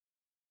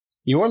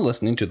You are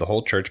listening to the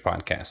Whole Church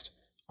Podcast.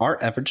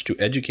 Our efforts to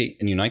educate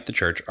and unite the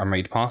church are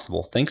made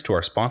possible thanks to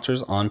our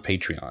sponsors on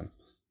Patreon.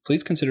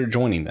 Please consider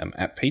joining them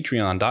at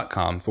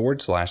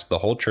patreon.com/The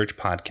Whole Church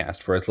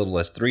Podcast for as little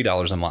as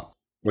 $3 a month,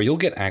 where you'll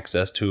get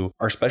access to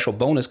our special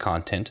bonus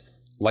content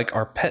like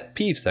our Pet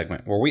Peeve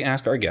segment, where we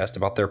ask our guests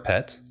about their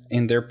pets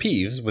and their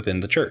peeves within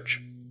the church.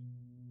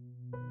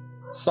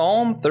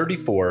 Psalm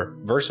 34,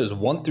 verses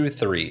 1 through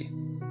 3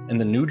 in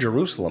the New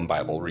Jerusalem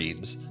Bible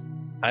reads,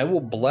 I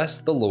will bless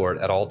the Lord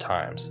at all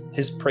times,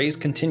 his praise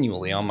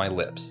continually on my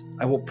lips.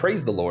 I will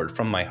praise the Lord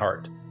from my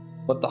heart.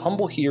 Let the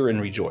humble hear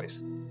and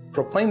rejoice.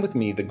 Proclaim with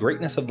me the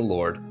greatness of the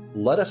Lord.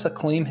 Let us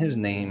acclaim his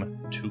name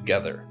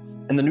together.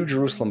 In the New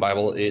Jerusalem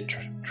Bible, it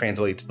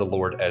translates the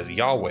Lord as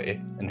Yahweh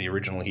in the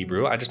original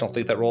Hebrew. I just don't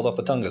think that rolls off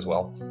the tongue as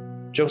well.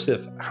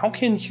 Joseph, how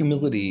can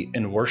humility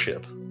and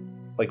worship,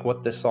 like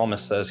what this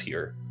psalmist says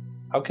here,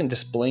 how can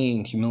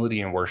displaying humility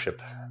and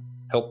worship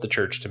help the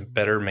church to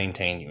better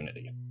maintain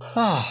unity?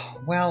 Oh,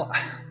 well,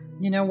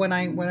 when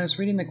I was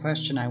reading the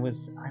question, I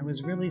was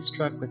really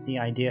struck with the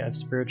idea of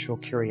spiritual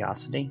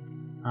curiosity.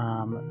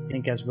 I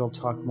think as we'll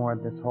talk more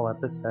this whole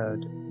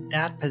episode,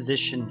 that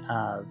position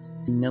of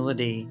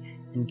humility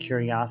and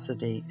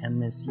curiosity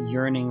and this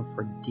yearning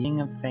for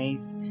deepening of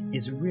faith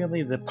is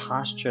really the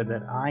posture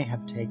that I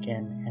have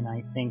taken, and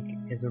I think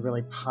is a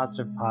really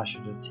positive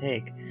posture to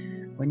take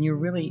when you're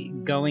really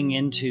going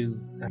into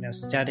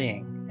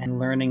studying and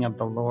learning of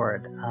the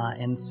Lord.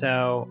 And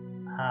so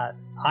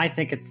I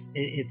think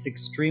it's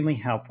extremely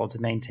helpful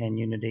to maintain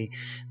unity,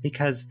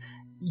 because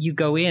you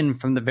go in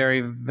from the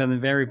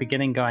very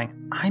beginning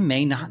going, I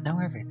may not know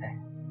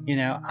everything.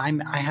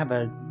 I have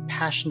a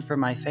passion for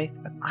my faith,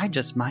 but I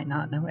just might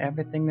not know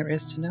everything there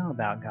is to know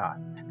about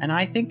God. And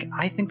I think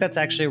that's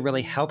actually a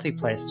really healthy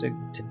place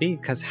to be,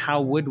 because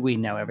how would we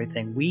know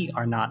everything? We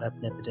are not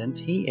omnipotent.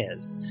 He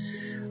is.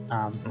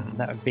 So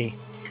that would be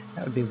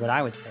what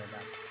I would say about it.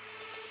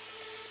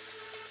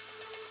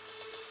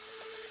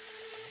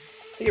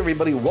 Hey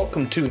everybody,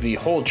 welcome to the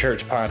Whole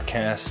Church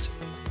Podcast.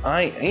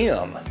 I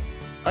am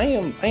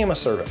a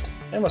servant.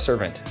 I'm a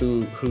servant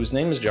whose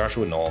name is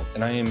Joshua Knoll,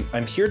 and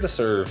I'm here to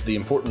serve the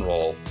important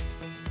role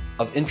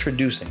of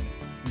introducing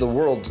the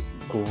world's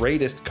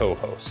greatest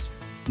co-host,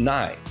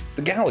 the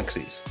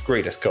galaxy's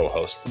greatest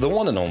co-host, the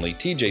one and only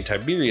TJ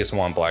Tiberius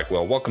Juan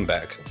Blackwell. Welcome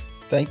back.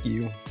 Thank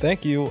you,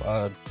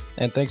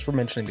 and thanks for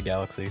mentioning the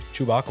galaxy.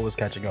 Chewbacca was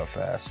catching up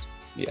fast.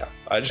 Yeah,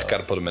 I just got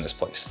to put him in his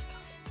place.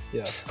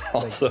 Yeah.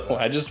 Also,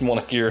 I just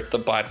want to hear the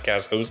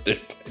podcast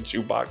hosted by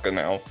Chewbacca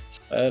now.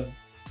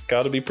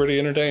 Got to be pretty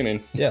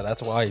entertaining. Yeah,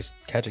 that's why he's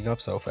catching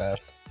up so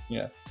fast.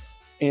 Yeah.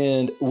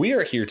 And we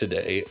are here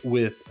today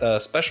with a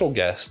special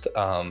guest,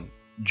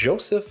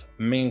 Joseph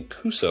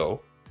Mancuso.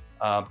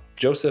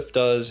 Joseph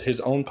does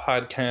his own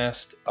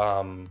podcast.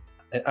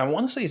 I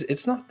want to say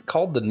it's not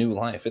called The New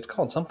Life. It's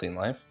called something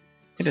Life.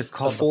 It is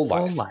called The Full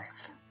Life.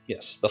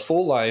 Yes, The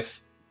Full Life.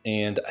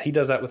 And he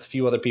does that with a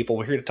few other people.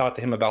 We're here to talk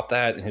to him about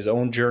that and his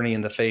own journey in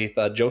the faith.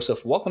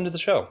 Joseph, welcome to the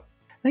show.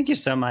 Thank you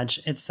so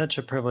much. It's such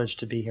a privilege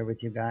to be here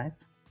with you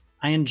guys.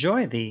 I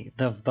enjoy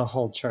the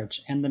whole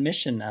church and the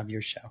mission of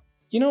your show.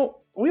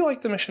 We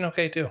like the mission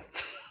okay too.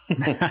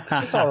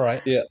 It's all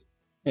right.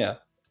 Yeah.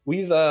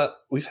 We've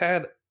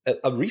had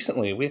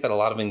recently we've had a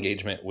lot of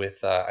engagement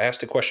with. I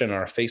asked a question in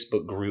our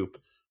Facebook group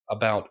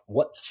about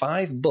what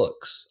 5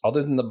 books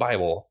other than the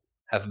Bible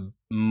have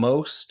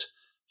most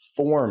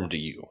formed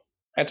you.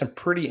 I had some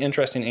pretty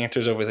interesting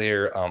answers over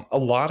there. A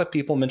lot of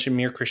people mentioned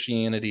Mere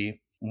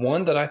Christianity.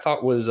 One that I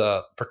thought was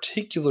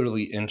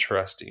particularly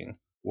interesting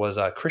was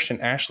Christian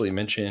Ashley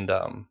mentioned,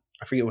 I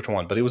forget which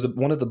one, but it was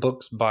one of the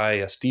books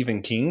by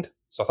Stephen King.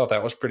 So I thought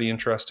that was pretty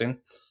interesting.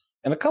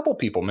 And a couple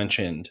people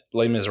mentioned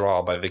Les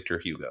Miserables by Victor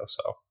Hugo.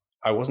 So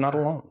I was not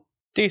alone.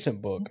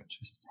 Decent book.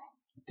 Interesting.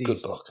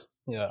 Good book.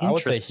 Yeah, I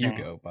would say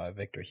Hugo by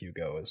Victor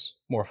Hugo is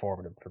more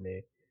formative for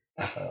me.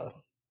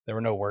 There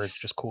were no words,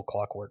 just cool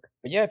clockwork.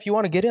 But yeah, if you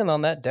want to get in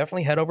on that,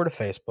 definitely head over to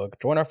Facebook.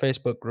 Join our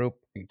Facebook group.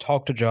 You can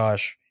talk to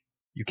Josh.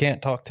 You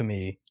can't talk to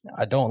me.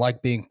 I don't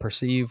like being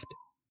perceived.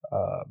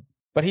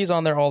 But he's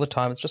on there all the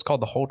time. It's just called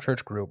the Whole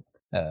Church Group.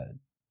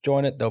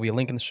 Join it. There'll be a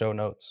link in the show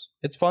notes.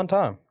 It's a fun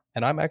time.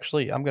 And I'm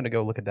going to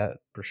go look at that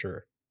for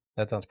sure.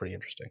 That sounds pretty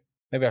interesting.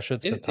 Maybe I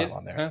should spend time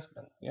on there. Has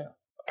been, yeah.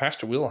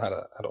 Pastor Will had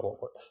a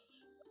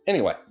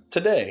Anyway,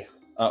 today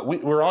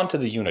we're on to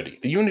the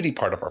unity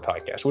part of our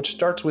podcast, which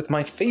starts with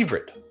my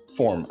favorite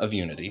form of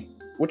unity,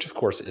 which of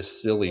course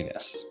is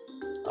silliness.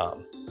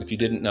 If you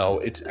didn't know,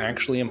 it's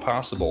actually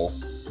impossible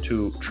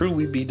to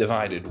truly be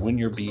divided when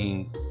you're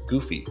being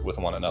goofy with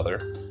one another.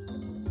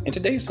 In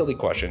today's silly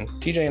question,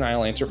 TJ and I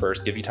will answer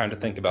first, give you time to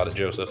think about it,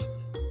 Joseph.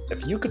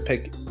 If you could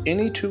pick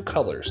any 2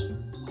 colors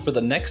for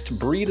the next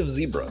breed of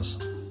zebras,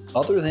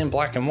 other than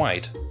black and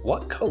white,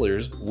 what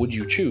colors would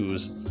you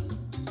choose?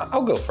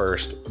 I'll go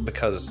first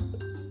because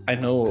I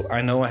know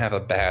I have a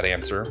bad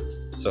answer,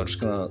 so I'm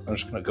just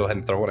gonna go ahead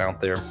and throw it out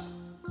there.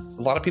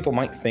 A lot of people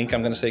might think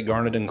I'm gonna say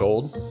garnet and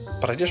gold,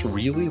 but I just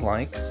really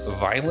like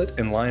violet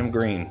and lime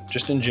green.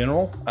 Just in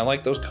general, I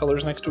like those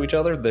colors next to each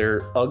other.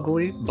 They're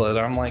ugly, but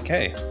I'm like,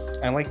 hey,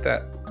 I like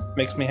that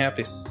Makes me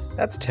happy.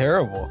 That's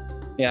terrible.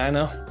 Yeah, I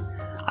know.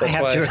 I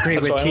have to agree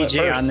with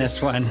TJ on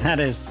this one. That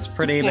is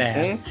pretty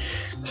bad.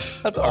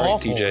 That's All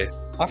awful. right,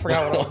 TJ. I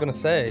forgot what I was going to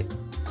say.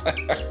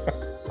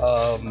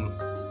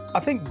 I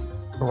think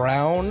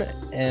brown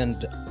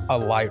and a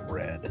light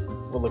red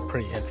will look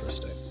pretty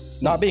interesting.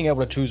 Not being able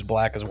to choose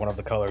black as one of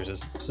the colors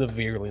is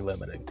severely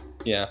limiting.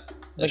 Yeah,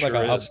 I it think sure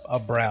like is. a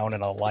brown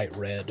and a light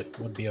red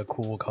would be a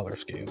cool color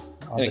scheme.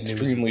 On An the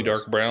news extremely news.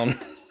 dark brown.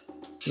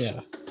 Yeah.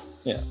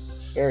 Yeah.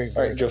 Very, All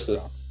very right, Joseph.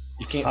 brown.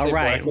 You can't All say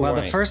right. black or Well,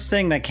 the white. first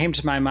thing that came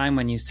to my mind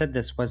when you said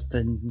this was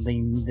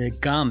the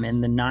gum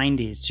in the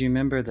 90s. Do you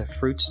remember the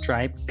fruit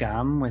stripe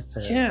gum with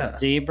the Yeah.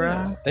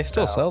 zebra? They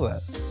still Oh. sell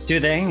that. Do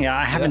they? Yeah,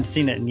 I haven't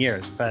seen it in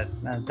years, but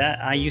that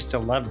I used to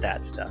love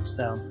that stuff.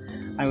 So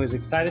I was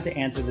excited to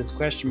answer this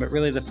question, but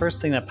really the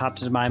first thing that popped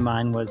into my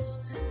mind was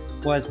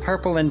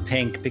purple and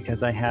pink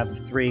because I have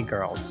 3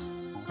 girls.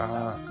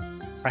 So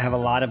I have a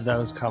lot of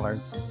those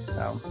colors,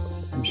 so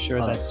I'm sure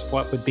that's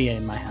what would be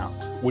in my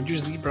house. Would your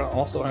zebra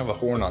also have a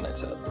horn on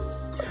its head?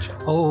 By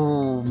chance?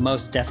 Oh,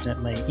 most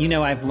definitely. You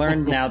know, I've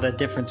learned now the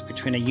difference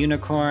between a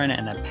unicorn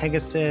and a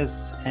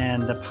Pegasus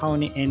and the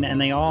pony,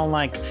 and they all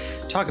like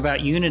talk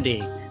about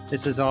unity.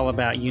 This is all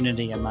about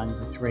unity among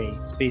the 3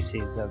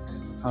 species of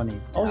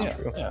ponies. Oh now. yeah,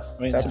 true. yeah.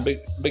 I mean, That's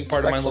it's a big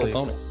part of My Little actually-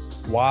 Pony.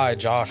 Why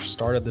Josh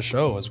started the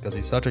show is because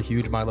he's such a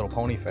huge My Little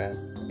Pony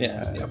fan.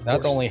 Yeah, yeah. Of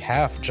That's course. only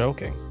half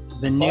joking.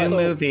 The new Also-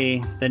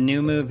 movie,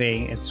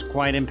 it's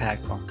quite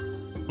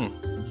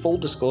impactful. Full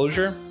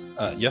disclosure.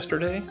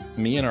 Yesterday,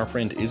 me and our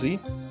friend Izzy,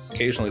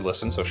 occasionally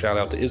listen, so shout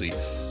out to Izzy,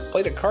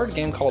 played a card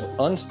game called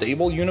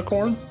Unstable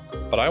Unicorn,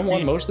 but I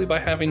won mostly by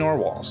having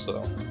narwhals.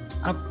 So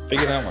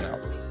figure that one out.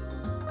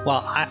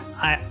 Well,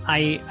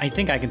 I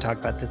think I can talk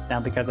about this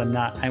now because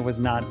I was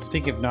not,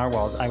 speaking of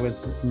narwhals, I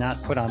was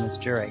not put on this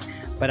jury,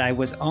 but I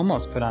was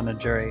almost put on a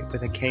jury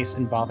with a case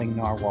involving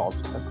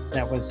narwhals. But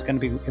that was going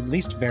to be at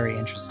least very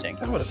interesting.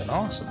 That would have been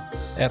awesome.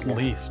 At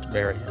least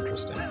very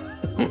interesting.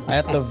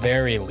 At the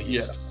very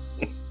least.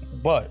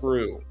 But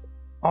True.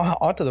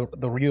 on to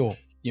the real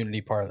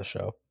unity part of the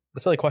show.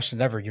 The silly question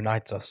never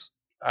unites us.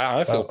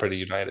 I feel Well- pretty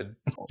united.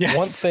 Yes.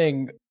 One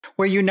thing,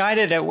 We're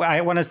united.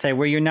 I want to say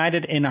we're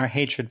united in our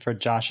hatred for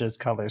Josh's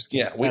color scheme.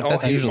 Yeah, we all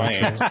that's hate usually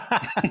mine.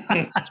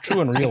 it's true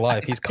in real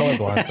life. He's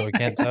colorblind, so he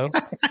can't tell.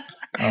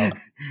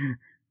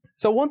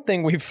 So one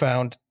thing we've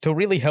found to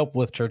really help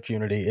with church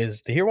unity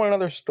is to hear one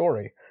another's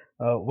story.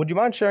 Would you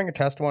mind sharing your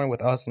testimony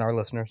with us and our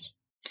listeners?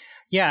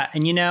 Yeah,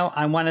 and you know,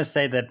 I want to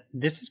say that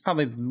this is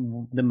probably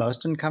the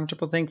most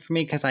uncomfortable thing for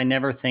me because I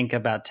never think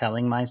about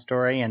telling my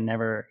story and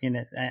never in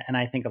it. And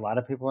I think a lot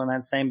of people are in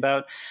that same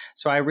boat.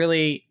 So I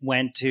really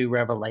went to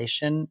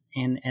Revelation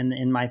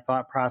in my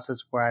thought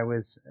process where I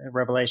was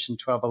Revelation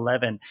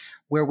 12:11,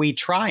 where we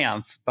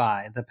triumph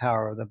by the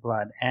power of the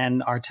blood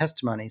and our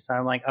testimony. So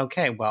I'm like,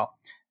 okay, well,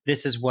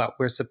 this is what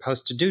we're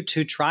supposed to do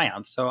to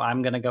triumph. So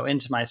I'm going to go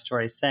into my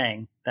story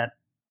saying that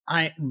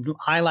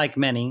I like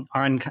many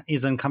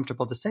is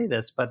uncomfortable to say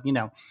this, but you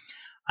know,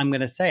 I'm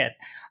going to say it.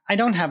 I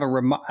don't have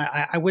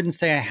I wouldn't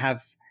say I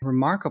have a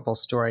remarkable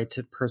story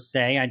to per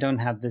se. I don't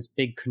have this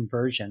big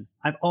conversion.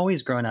 I've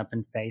always grown up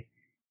in faith.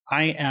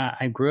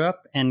 I grew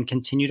up and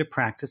continue to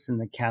practice in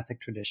the Catholic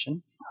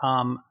tradition,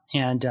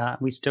 and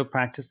we still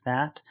practice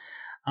that.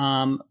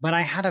 But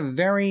I had a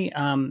very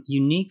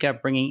unique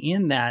upbringing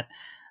in that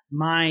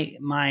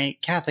my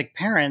Catholic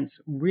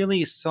parents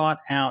really sought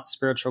out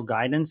spiritual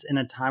guidance in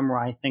a time where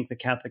I think the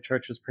Catholic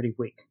Church was pretty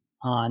weak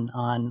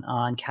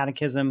on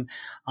catechism,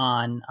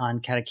 on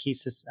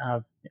catechesis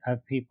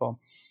of people,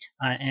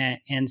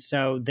 and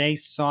so they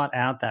sought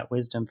out that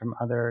wisdom from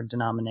other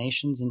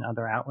denominations and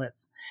other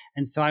outlets,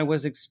 and so I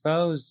was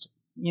exposed,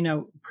 you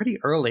know, pretty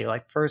early,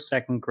 like first,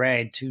 second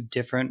grade, to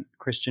different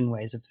Christian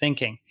ways of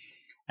thinking.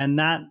 And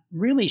that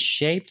really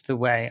shaped the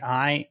way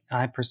I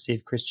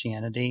perceive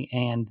Christianity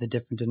and the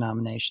different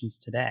denominations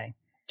today.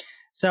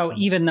 So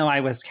even though I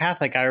was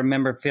Catholic, I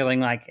remember feeling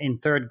like in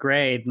third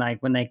grade,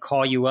 like when they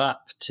call you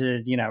up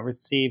to, you know,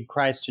 receive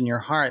Christ in your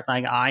heart,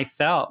 like I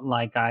felt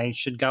like I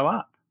should go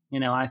up.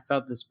 You know, I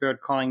felt the Spirit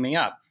calling me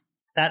up.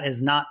 That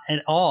is not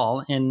at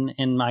all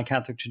in my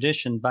Catholic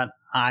tradition, but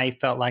I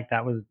felt like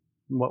that was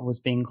what was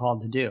being called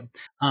to do.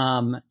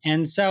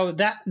 And so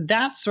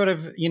that sort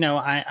of, you know,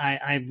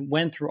 I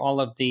went through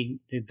all of the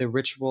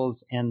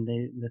rituals and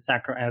the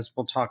as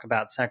we'll talk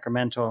about,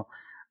 sacramental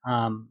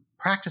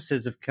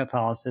practices of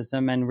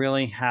Catholicism, and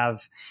really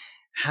have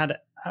had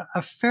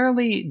a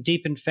fairly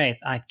deep in faith.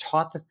 I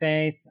taught the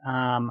faith.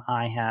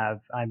 I've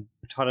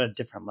taught it at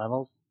different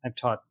levels. I've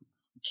taught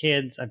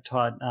kids. I've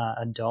taught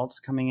adults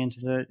coming into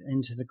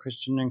the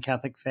Christian and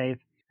Catholic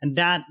faith, and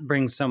that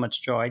brings so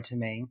much joy to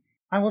me.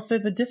 I will say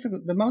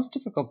the most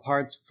difficult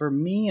parts for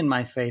me in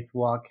my faith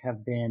walk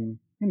have been,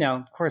 you know,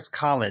 of course,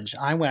 college.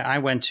 I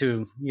went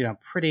to, you know,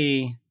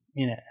 pretty,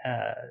 you know,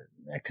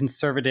 a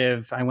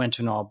conservative. I went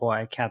to an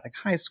all-boy Catholic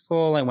high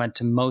school. I went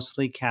to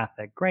mostly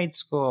Catholic grade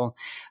school,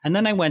 and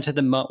then I went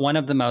to one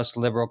of the most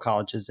liberal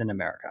colleges in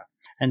America.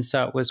 And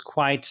so it was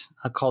quite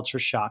a culture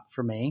shock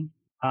for me.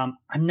 I'm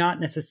not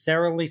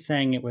necessarily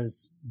saying it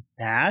was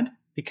bad.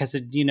 because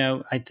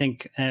I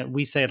think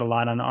we say it a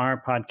lot on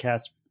our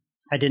podcast.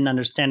 I didn't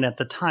understand it at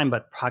the time,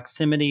 but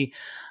proximity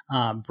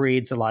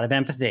breeds a lot of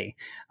empathy.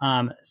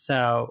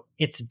 So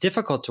it's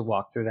difficult to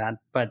walk through that,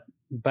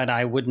 but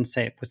I wouldn't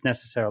say it was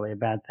necessarily a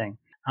bad thing.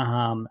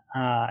 And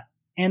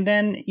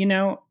then,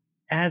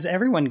 as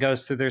everyone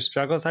goes through their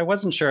struggles, I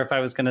wasn't sure if I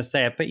was going to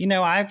say it, but,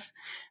 I've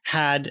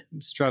had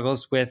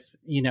struggles with,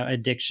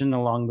 addiction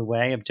along the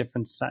way of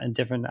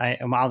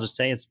I'll just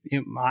say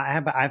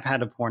I've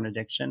had a porn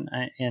addiction.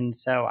 And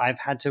so I've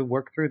had to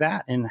work through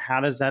that. And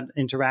how does that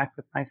interact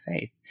with my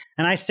faith?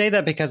 And I say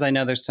that because I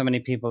know there's so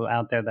many people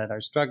out there that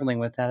are struggling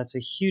with that. It's a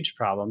huge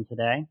problem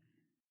today.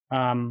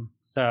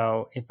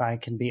 So if I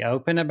can be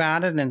open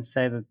about it and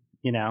say that,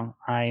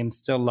 I am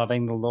still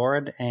loving the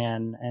Lord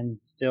and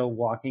still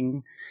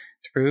walking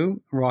through,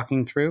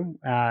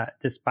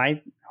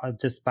 despite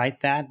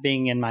that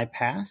being in my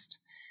past,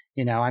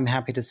 I'm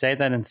happy to say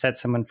that and set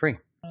someone free.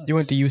 You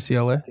went to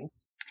UCLA?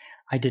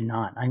 I did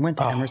not. I went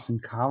to Emerson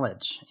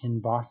College in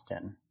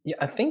Boston. Yeah,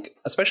 I think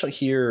especially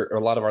here, a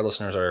lot of our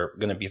listeners are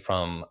going to be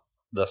from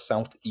the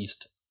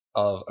southeast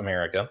of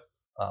America.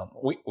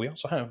 We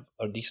also have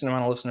a decent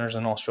amount of listeners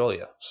in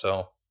Australia.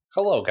 So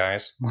hello,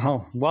 guys.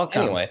 Well,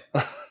 welcome. Anyway,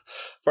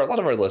 for a lot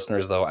of our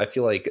listeners, though, I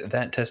feel like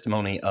that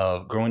testimony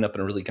of growing up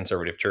in a really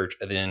conservative church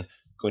and then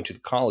going to the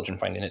college and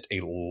finding it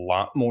a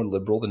lot more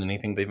liberal than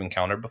anything they've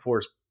encountered before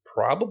is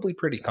probably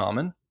pretty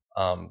common.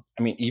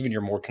 Even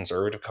your more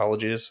conservative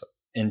colleges,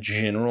 in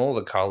general,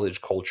 the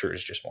college culture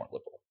is just more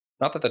liberal.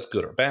 Not that that's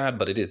good or bad,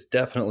 but it is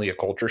definitely a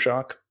culture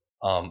shock.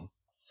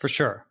 For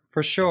sure.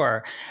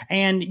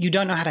 And you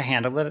don't know how to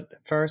handle it at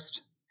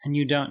first.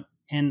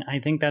 And I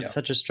think that's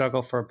such a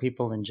struggle for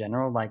people in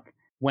general. Like,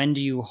 when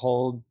do you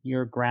hold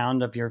your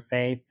ground of your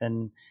faith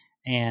and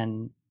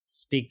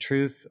speak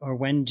truth, or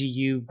when do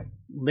you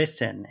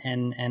listen?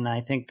 And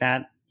I think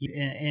that,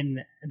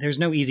 and there's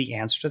no easy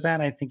answer to that.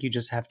 I think you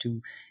just have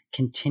to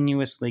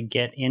continuously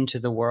get into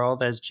the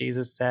world, as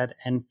Jesus said,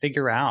 and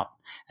figure out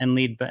and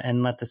lead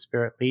and let the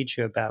Spirit lead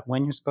you about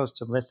when you're supposed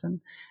to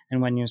listen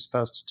and when you're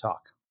supposed to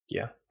talk.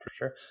 Yeah, for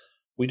sure.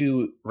 We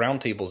do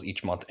roundtables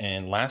each month,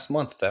 and last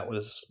month that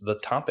was the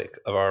topic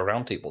of our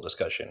roundtable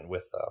discussion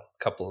with a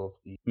couple of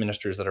the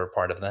ministers that are a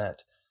part of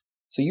that.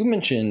 So you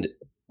mentioned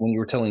when you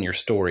were telling your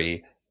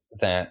story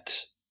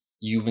that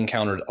you've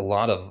encountered a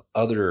lot of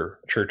other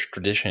church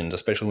traditions,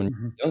 especially when you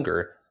were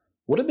younger.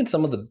 What have been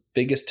some of the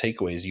biggest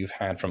takeaways you've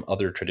had from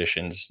other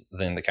traditions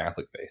than the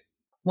Catholic faith?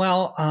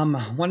 Well,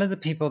 one of the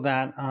people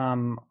that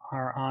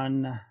are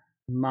on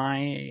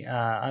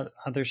my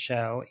other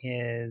show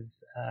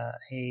is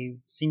a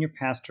senior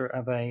pastor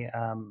of a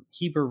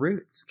Hebrew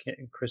roots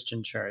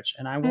Christian church.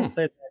 And I will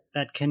say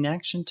that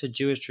connection to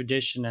Jewish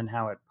tradition and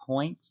how it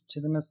points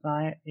to the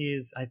Messiah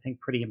is, I think,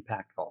 pretty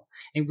impactful.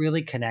 It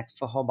really connects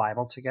the whole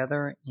Bible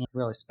together in a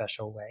really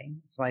special way.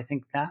 So I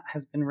think that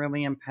has been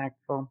really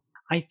impactful.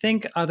 I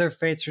think other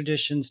faith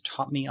traditions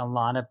taught me a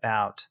lot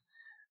about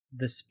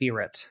the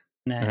Spirit,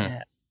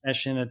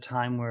 especially in a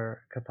time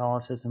where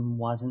Catholicism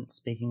wasn't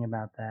speaking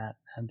about that.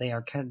 And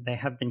they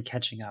have been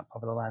catching up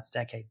over the last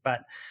decade,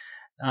 but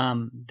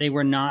they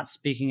were not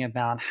speaking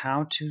about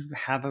how to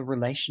have a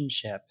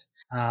relationship,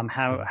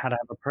 how to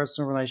have a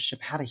personal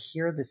relationship, how to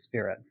hear the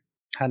Spirit,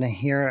 how to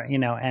hear,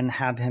 and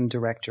have Him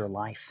direct your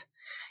life.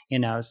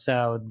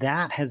 So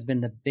that has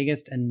been the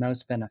biggest and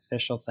most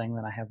beneficial thing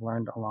that I have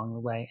learned along the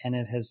way. And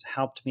it has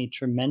helped me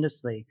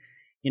tremendously,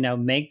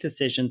 make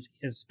decisions,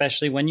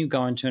 especially when you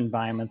go into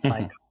environments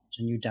like college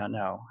and you don't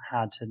know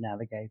how to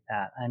navigate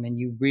that. I mean,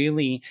 you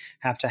really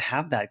have to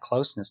have that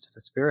closeness to the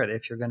Spirit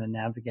if you're going to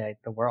navigate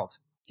the world.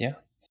 Yeah.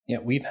 Yeah.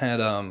 We've had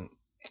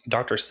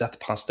Dr.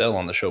 Seth Postel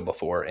on the show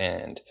before,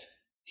 and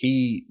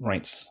he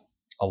writes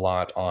a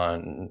lot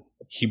on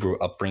Hebrew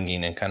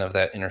upbringing and kind of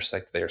that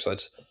intersect there. So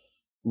it's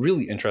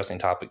really interesting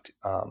topic.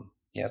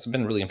 It's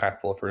been really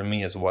impactful for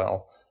me as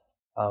well.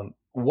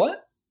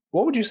 What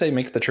would you say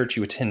makes the church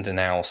you attend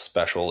now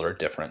special or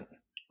different?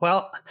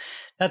 Well,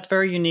 that's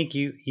very unique.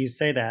 You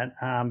say that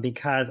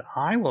because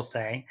I will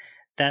say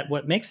that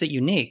what makes it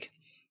unique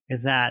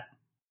is that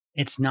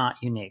it's not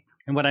unique.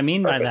 And what I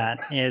mean by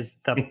that is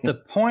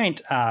the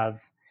point of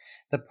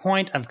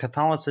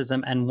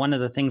Catholicism, and one of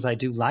the things I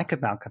do like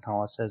about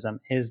Catholicism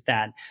is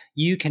that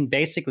you can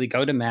basically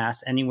go to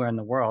Mass anywhere in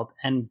the world,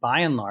 and by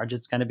and large,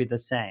 it's going to be the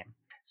same.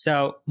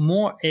 So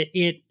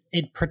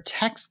it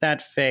protects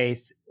that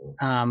faith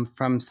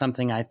from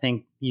something I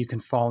think you can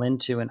fall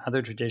into in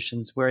other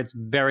traditions where it's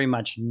very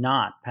much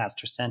not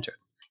pastor-centered.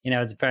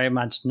 It's very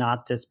much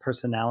not this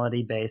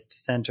personality-based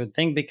centered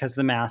thing, because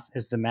the Mass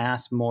is the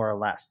Mass, more or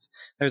less.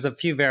 There's a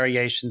few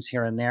variations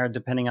here and there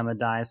depending on the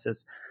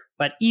diocese.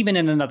 But even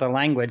in another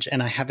language,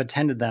 and I have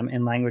attended them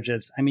in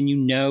languages, I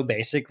mean,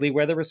 basically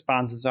where the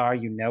responses are,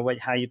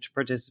 how you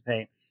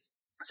participate.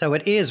 So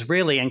it is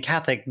really, and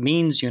Catholic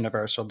means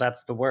universal,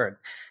 that's the word.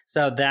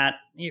 So that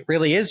it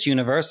really is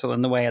universal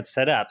in the way it's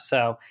set up.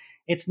 So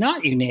it's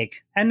not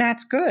unique, and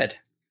that's good.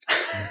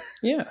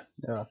 Yeah.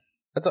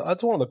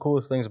 That's one of the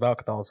coolest things about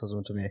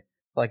Catholicism to me.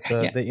 Like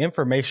the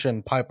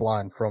information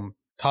pipeline from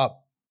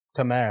top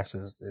to Mass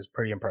is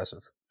pretty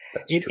impressive.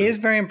 It is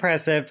very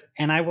impressive.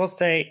 And I will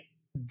say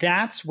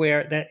that's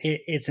where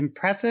it's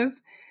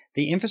impressive.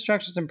 The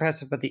infrastructure is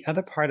impressive, but the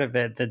other part of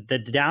it, the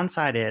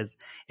downside is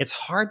it's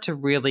hard to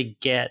really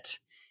get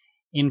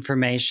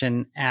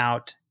information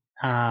out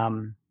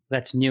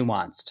that's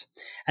nuanced.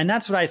 And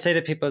that's what I say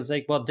to people is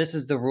like, well, this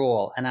is the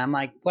rule. And I'm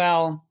like,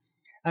 well,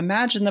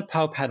 imagine the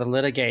Pope had to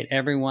litigate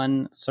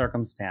everyone's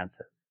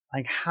circumstances.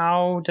 Like,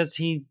 how does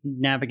he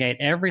navigate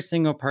every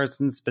single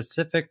person's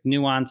specific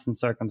nuance and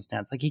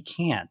circumstance? Like, he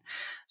can't.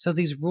 So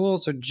these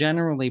rules are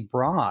generally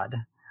broad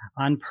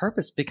on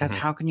purpose because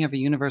how can you have a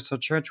universal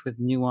church with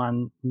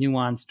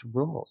nuanced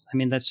rules? I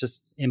mean, that's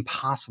just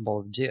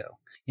impossible to do.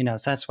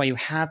 So that's why you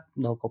have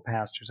local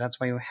pastors. That's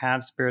why you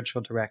have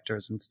spiritual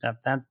directors and stuff.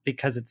 That's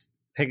because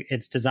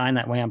it's designed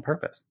that way on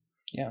purpose.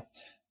 Yeah.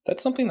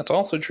 That's something that's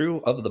also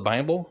true of the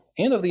Bible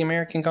and of the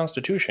American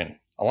Constitution.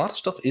 A lot of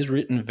stuff is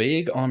written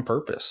vague on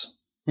purpose.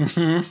 That's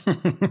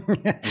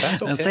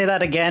okay. I'll say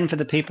that again for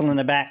the people in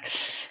the back.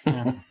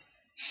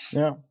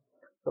 Yeah.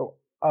 So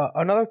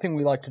another thing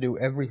we like to do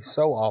every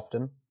so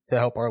often to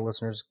help our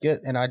listeners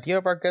get an idea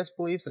of our guest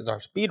beliefs is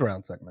our speed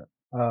round segment.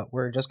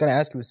 We're just going to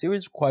ask you a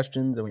series of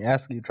questions, and we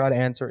ask you to try to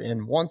answer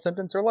in one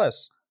sentence or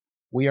less.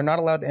 We are not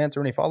allowed to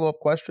answer any follow-up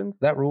questions.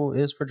 That rule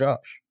is for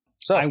Josh.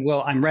 So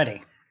I'm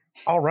ready.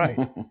 All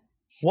right.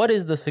 What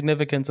is the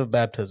significance of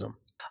baptism?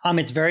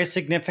 It's very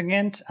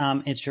significant.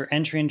 It's your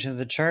entry into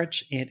the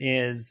church. It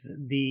is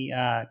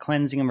the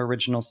cleansing of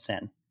original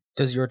sin.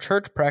 Does your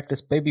church practice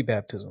baby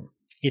baptism?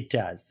 It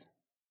does.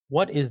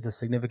 What is the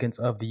significance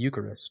of the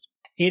Eucharist?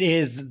 It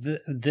is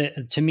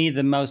to me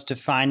the most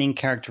defining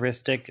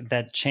characteristic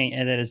that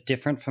is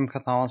different from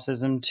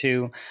Catholicism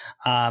to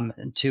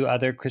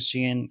other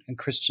Christian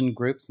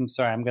groups. I'm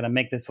sorry, I'm going to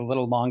make this a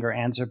little longer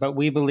answer, but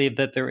we believe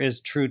that there is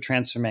true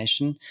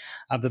transformation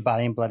of the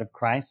body and blood of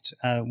Christ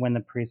when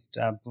the priest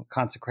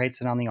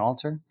consecrates it on the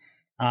altar,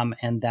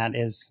 and that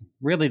is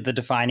really the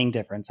defining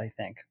difference, I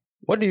think.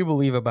 What do you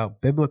believe about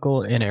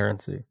biblical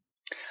inerrancy?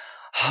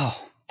 Oh,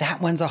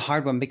 that one's a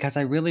hard one because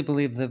I really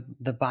believe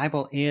the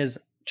Bible is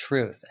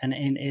truth and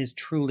it is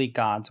truly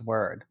God's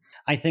word.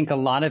 I think a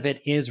lot of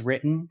it is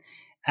written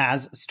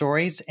as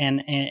stories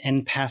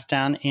and passed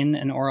down in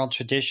an oral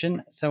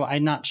tradition. So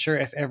I'm not sure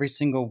if every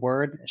single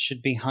word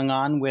should be hung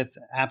on with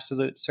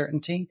absolute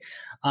certainty.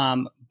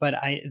 But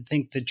I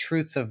think the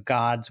truth of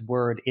God's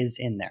word is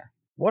in there.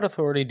 What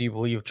authority do you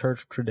believe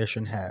church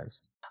tradition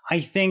has? I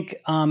think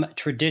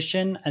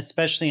tradition,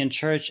 especially in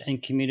church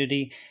and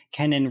community,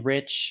 can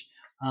enrich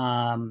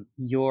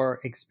your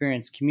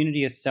experience.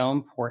 Community is so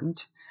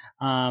important.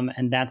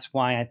 And that's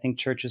why I think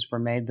churches were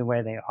made the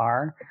way they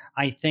are.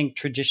 I think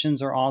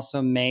traditions are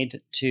also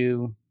made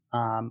to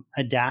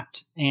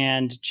adapt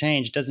and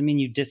change. Doesn't mean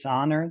you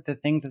dishonor the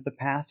things of the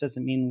past.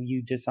 Doesn't mean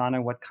you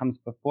dishonor what comes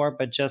before.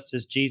 But just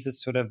as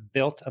Jesus sort of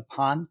built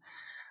upon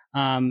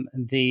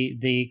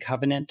the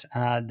covenant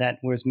that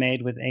was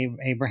made with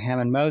Abraham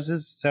and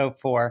Moses, so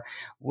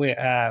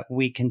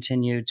we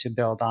continue to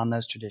build on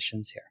those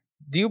traditions here.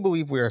 Do you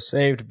believe we are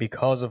saved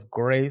because of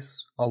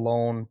grace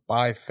alone,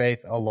 by faith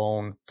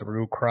alone,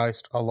 through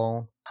Christ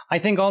alone? I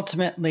think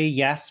ultimately,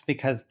 yes,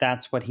 because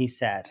that's what he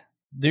said.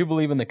 Do you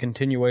believe in the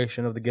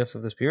continuation of the gifts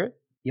of the Spirit?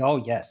 Oh,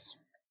 yes.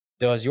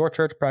 Does your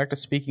church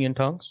practice speaking in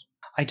tongues?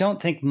 I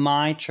don't think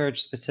my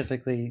church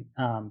specifically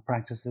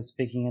practices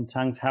speaking in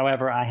tongues.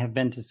 However, I have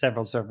been to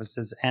several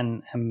services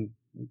and am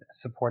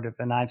supportive,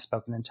 and I've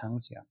spoken in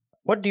tongues, yeah.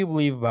 What do you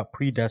believe about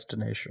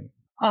predestination?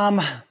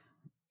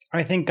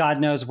 I think God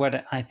knows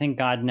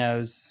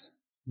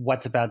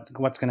what's going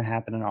to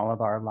happen in all of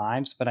our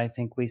lives, but I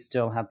think we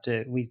still have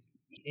to.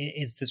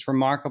 It's this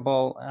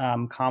remarkable,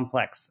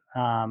 complex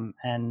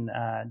and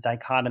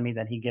dichotomy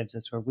that He gives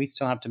us, where we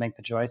still have to make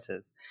the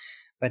choices,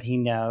 but He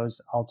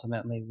knows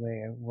ultimately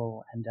where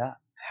we'll end up.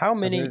 How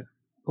many?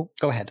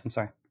 Go ahead. I'm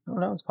sorry.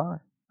 No, it's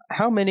fine.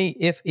 How many,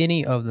 if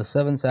any, of the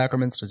 7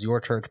 sacraments does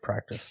your church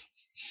practice?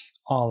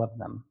 All of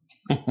them.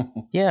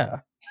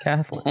 Yeah,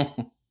 Catholic.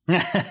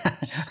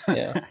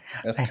 Yeah,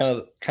 that's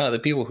kind of the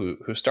people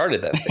who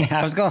started that thing.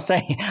 I was gonna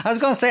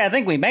say I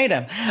think we made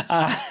him.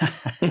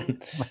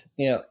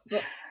 Yeah,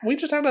 we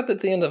just talked about that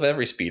at the end of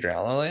every speed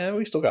round.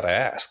 We still got to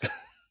ask.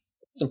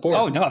 It's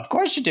important. Oh no, of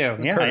course you do.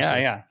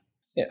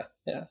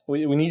 Yeah.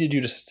 We needed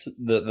you to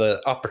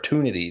the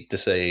opportunity to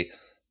say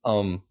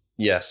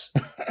yes.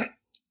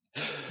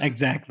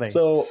 Exactly.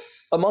 So,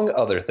 among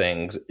other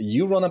things,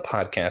 you run a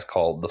podcast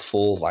called The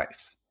Full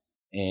Life.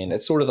 And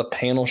it's sort of a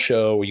panel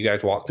show where you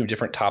guys walk through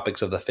different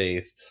topics of the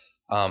faith.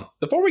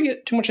 Before we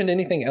get too much into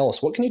anything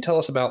else, what can you tell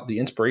us about the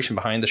inspiration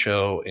behind the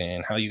show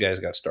and how you guys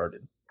got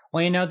started?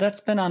 Well,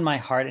 that's been on my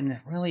heart, and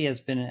it really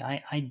has been.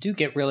 I do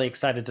get really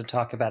excited to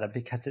talk about it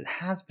because it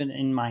has been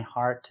in my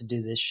heart to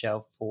do this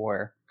show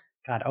for,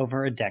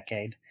 over a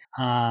decade.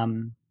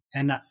 And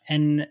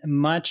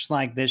much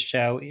like this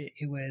show,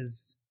 it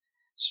was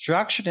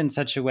structured in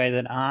such a way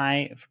that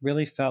I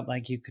really felt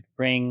like you could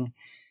bring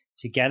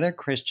together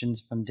Christians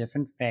from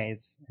different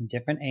faiths and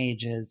different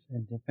ages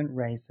and different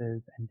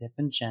races and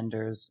different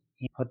genders,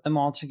 put them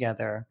all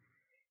together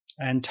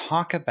and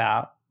talk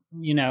about,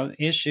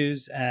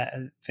 issues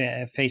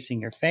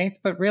facing your faith,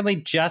 but really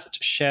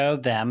just show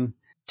them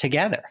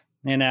together,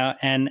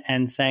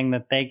 and saying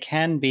that they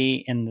can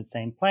be in the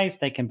same place,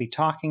 they can be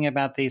talking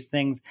about these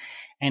things,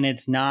 and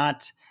it's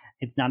not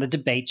a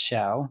debate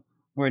show.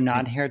 We're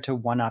not here to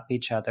one up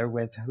each other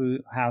with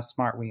how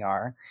smart we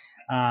are,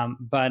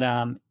 but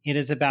it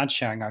is about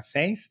sharing our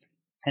faith.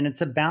 And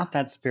it's about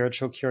that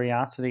spiritual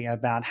curiosity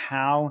about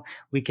how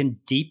we can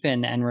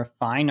deepen and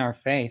refine our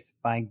faith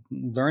by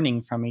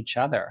learning from each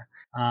other.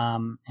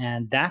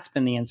 And that's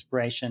been the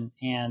inspiration.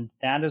 And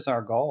that is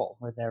our goal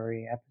with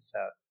every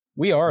episode.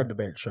 We are a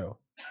debate show.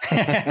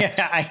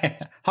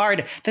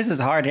 This is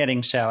a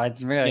hard-hitting show.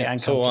 It's really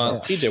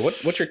uncomfortable. So,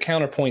 TJ, what's your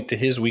counterpoint to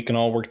his "we can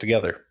all work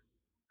together"?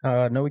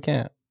 No, we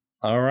can't.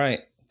 All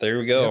right, there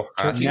we go.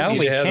 Yep. No,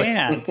 we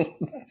can't.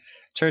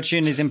 Church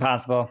unity is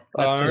impossible.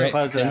 Let's just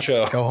close it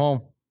up. Go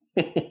home.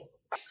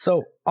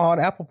 So on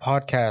Apple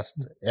Podcasts,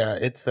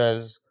 it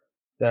says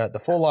that The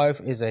Full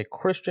Life is a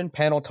Christian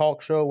panel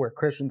talk show where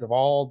Christians of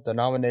all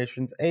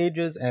denominations,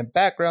 ages, and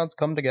backgrounds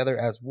come together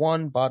as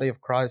one body of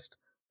Christ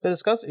to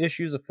discuss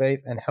issues of faith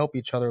and help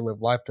each other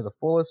live life to the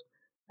fullest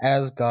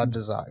as God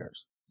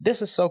desires.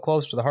 This is so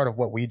close to the heart of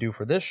what we do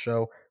for this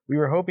show. We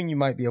were hoping you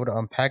might be able to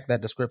unpack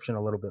that description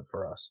a little bit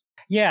for us.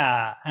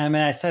 Yeah, I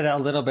mean, I said a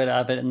little bit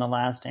of it in the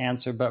last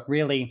answer, but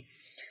really,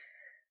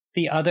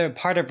 the other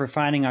part of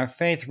refining our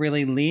faith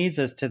really leads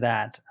us to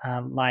that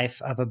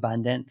life of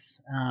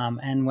abundance.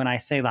 And when I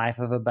say life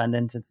of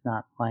abundance, it's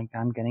not like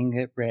I'm going to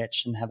get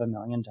rich and have $1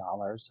 million,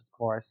 of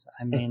course.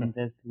 I mean,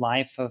 this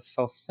life of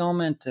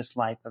fulfillment, this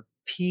life of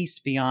peace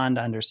beyond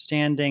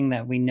understanding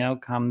that we know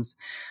comes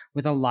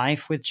with a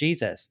life with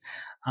Jesus.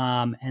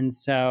 And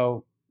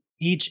so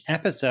each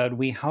episode,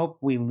 we hope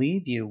we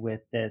leave you with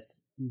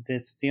this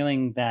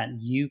feeling that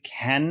you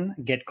can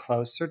get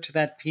closer to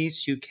that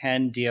peace. You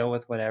can deal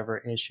with whatever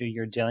issue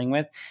you're dealing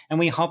with. And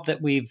we hope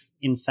that we've,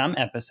 in some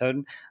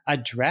episode,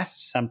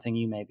 addressed something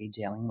you may be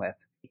dealing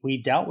with. We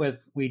dealt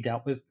with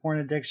porn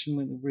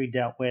addiction. We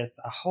dealt with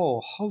a whole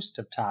host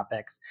of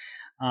topics.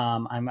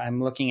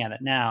 I'm looking at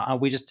it now.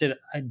 We just did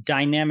a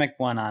dynamic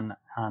one on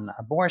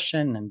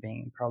abortion and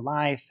being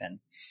pro-life and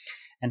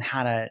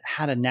how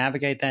to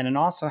navigate that and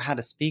also how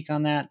to speak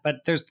on that.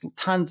 But there's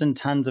tons and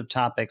tons of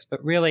topics.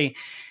 But really,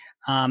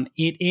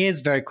 it is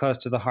very close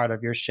to the heart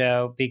of your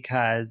show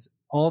because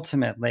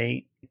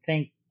ultimately, I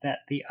think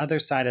that the other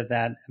side of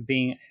that,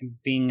 being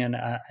in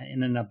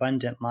an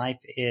abundant life,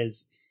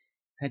 is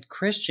that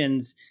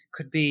Christians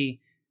could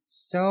be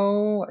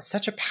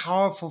such a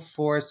powerful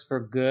force for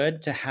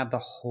good to have the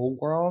whole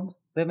world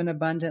live an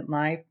abundant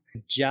life.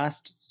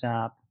 Just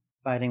stop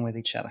fighting with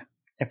each other.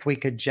 If we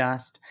could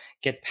just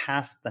get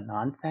past the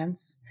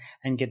nonsense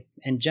and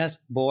just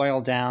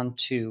boil down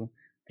to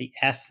the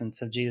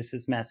essence of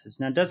Jesus' message.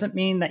 Now, it doesn't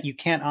mean that you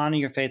can't honor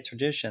your faith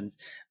traditions,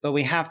 but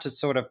we have to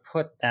sort of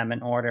put them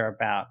in order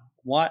about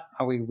what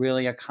are we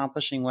really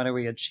accomplishing? What are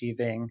we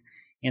achieving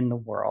in the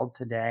world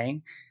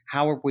today?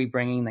 How are we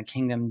bringing the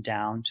kingdom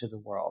down to the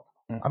world?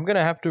 I'm going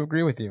to have to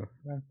agree with you.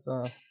 We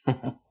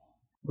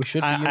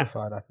should be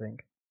unified, I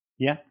think.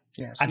 Yeah.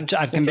 Yeah,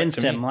 I've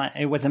convinced him.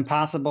 It was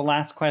impossible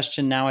last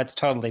question. Now it's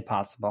totally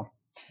possible.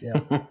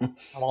 Yeah,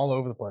 I'm all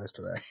over the place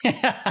today.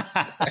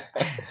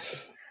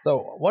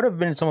 So, what have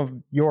been some of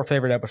your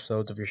favorite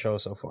episodes of your show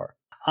so far?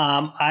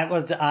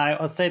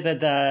 I'll say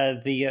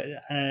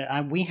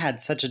that we had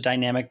such a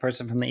dynamic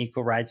person from the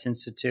Equal Rights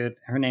Institute.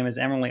 Her name is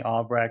Emily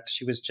Albrecht.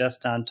 She was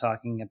just on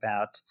talking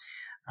about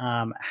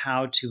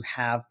how to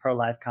have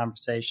pro-life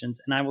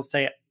conversations, and I will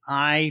say,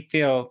 I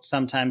feel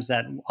sometimes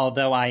that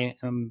although I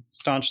am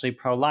staunchly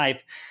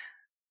pro-life,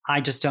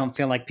 I just don't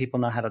feel like people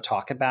know how to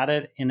talk about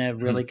it in a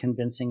really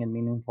convincing and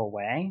meaningful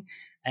way.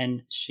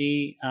 And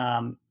she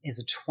is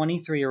a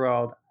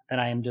 23-year-old that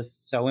I am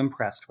just so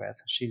impressed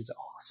with. She's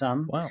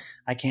awesome. Wow.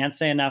 I can't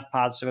say enough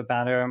positive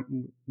about her.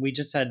 We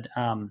just had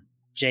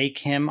Jay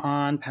Kim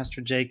on,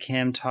 Pastor Jay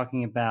Kim,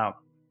 talking about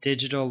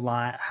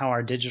how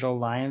our digital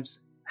lives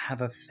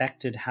have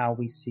affected how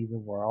we see the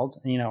world,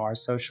 our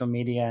social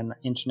media and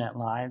internet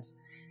lives.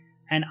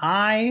 And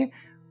I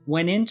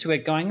went into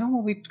it going,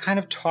 well, we've kind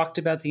of talked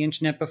about the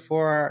internet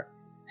before.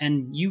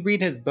 And you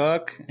read his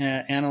book,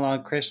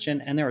 Analog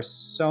Christian, and there is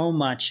so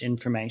much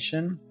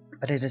information,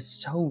 but it is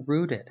so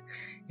rooted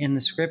in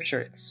the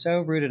scripture. It's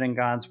so rooted in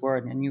God's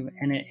word.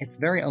 It's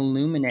very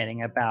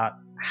illuminating about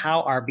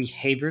how our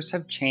behaviors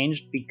have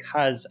changed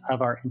because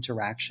of our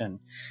interaction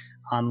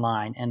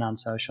online and on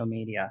social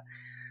media.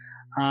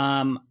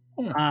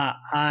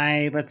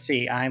 Let's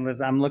see.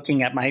 I'm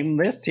looking at my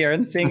list here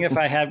and seeing if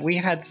we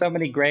had so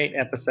many great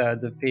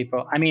episodes of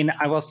people. I mean,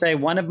 I will say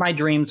one of my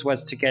dreams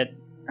was to get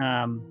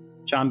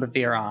John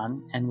Bevere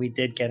on, and we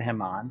did get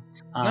him on.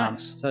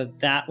 Nice. So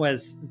that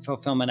was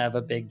fulfillment of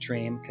a big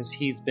dream because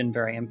he's been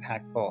very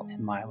impactful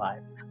in my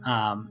life.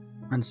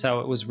 And so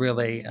it was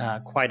really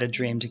quite a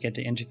dream to get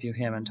to interview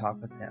him and talk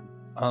with him.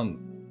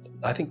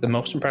 I think the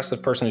most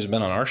impressive person who's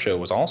been on our show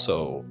was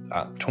also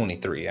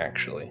 23,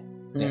 actually.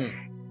 Yeah.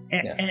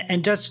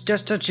 And just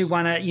don't you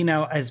want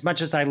to, as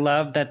much as I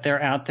love that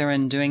they're out there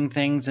and doing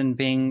things and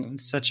being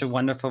such a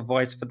wonderful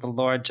voice for the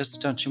Lord,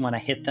 just don't you want to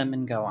hit them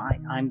and go,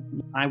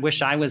 I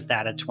wish I was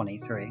that at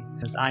 23,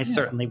 because I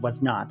certainly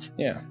was not.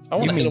 Yeah, I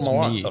want to hit them a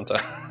lot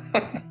sometimes.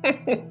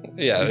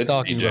 Yeah, he's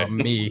talking TJ. about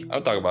me.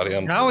 I'm talking about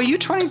him. Oh, are you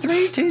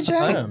 23, TJ?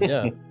 I am,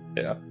 yeah.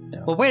 Yeah.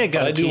 Well, way to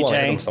go,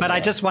 TJ. But I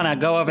just want to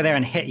go over there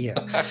and hit you.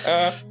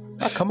 Oh,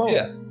 come on.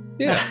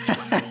 Yeah.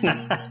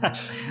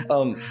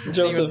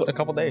 Joseph, in a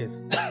couple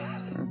days.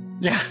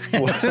 Yeah.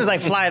 As soon as I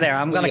fly there,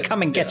 I'm going to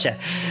come and get you.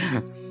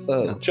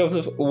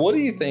 Joseph, what do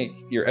you think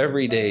your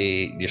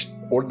everyday, just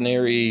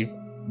ordinary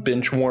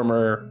bench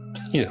warmer,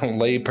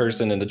 lay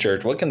person in the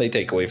church, what can they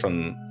take away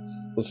from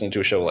listening to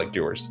a show like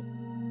yours?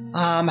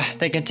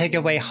 They can take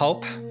away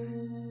hope.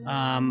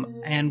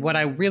 And what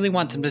I really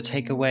want them to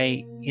take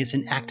away is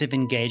an active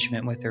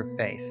engagement with their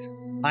faith.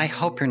 I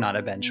hope you're not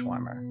a bench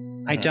warmer.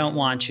 I don't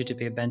want you to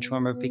be a bench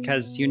warmer,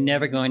 because you're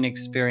never going to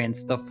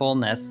experience the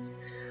fullness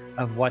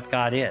of what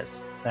God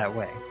is that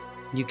way.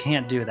 You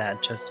can't do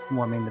that just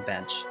warming the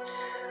bench.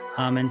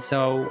 And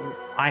so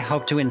I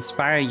hope to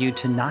inspire you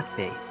to not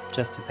be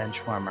just a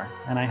bench warmer.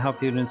 And I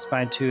hope you're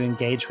inspired to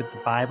engage with the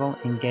Bible,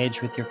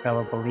 engage with your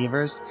fellow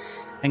believers,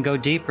 and go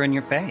deeper in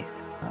your faith.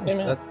 Nice.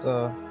 That's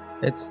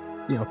it's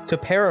to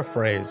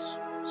paraphrase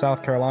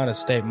South Carolina's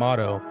state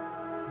motto,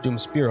 Dum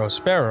Spiro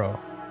Spero,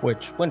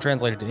 which when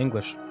translated to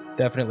English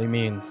definitely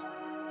means,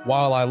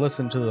 while I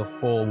listen to the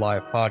Full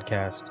Life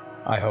podcast,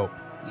 I hope.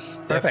 It's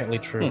definitely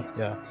true.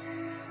 Yeah.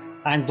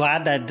 I'm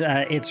glad that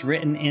it's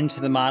written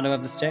into the motto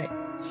of the state.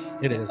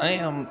 It is.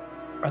 I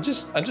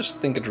just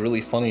think it's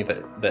really funny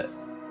that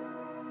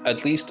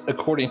at least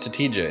according to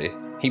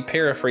TJ, he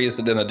paraphrased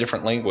it in a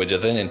different language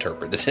and then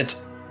interpreted it.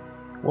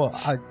 Well,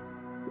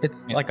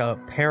 it's like a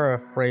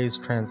paraphrase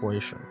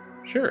translation.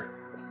 Sure.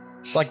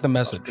 It's like the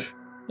message.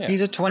 Yeah.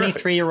 He's a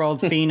 23-year-old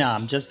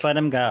phenom. Just let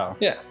him go.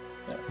 Yeah.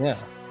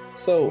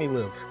 So, let me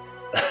live.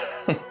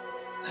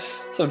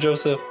 So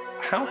Joseph,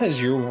 how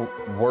has your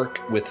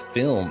work with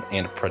film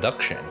and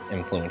production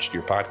influenced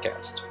your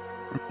podcast?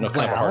 No,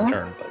 kind of a hard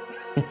turn,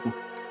 but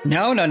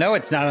No,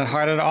 it's not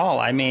hard at all.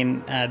 I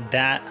mean,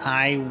 that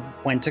I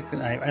went to,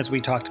 as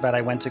we talked about,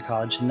 I went to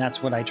college, and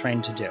that's what I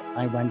trained to do.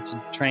 I went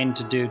to train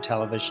to do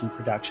television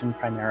production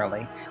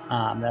primarily.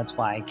 That's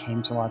why I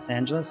came to Los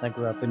Angeles. I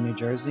grew up in New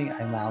Jersey.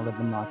 I now live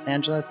in Los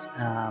Angeles.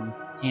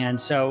 And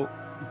so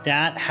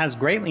that has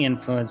greatly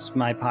influenced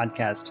my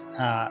podcast.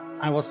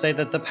 I will say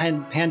that the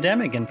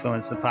pandemic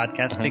influenced the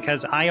podcast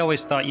because I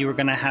always thought you were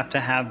going to have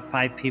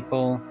 5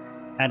 people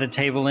at a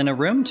table in a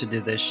room to do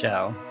this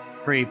show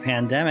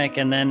pre-pandemic.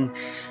 And then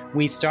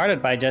we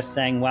started by just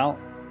saying, well,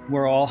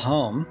 we're all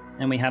home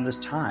and we have this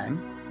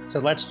time. So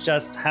let's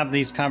just have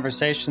these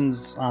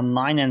conversations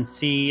online and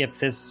see if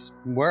this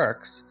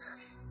works.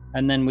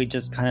 And then we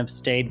just kind of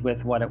stayed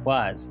with what it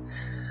was.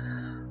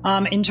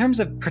 In terms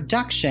of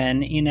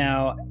production,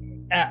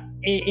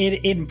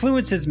 it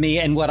influences me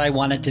and what I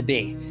want it to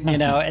be.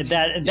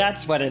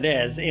 That's what it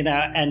is.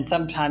 And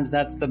sometimes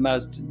that's the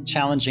most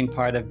challenging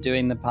part of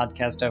doing the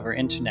podcast over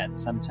internet.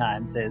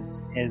 Sometimes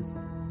is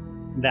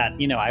that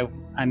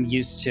I'm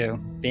used to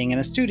being in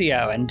a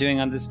studio and doing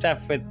all this stuff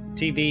with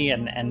TV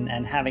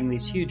and having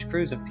these huge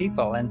crews of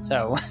people, and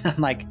so I'm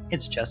like,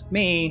 it's just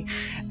me,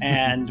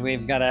 and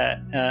we've got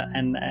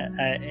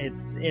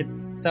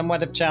it's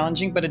somewhat of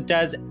challenging, but it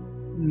does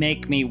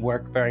make me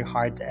work very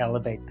hard to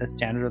elevate the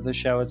standard of the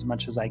show as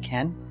much as I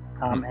can,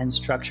 and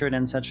structure it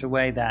in such a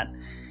way that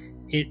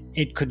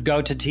it could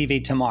go to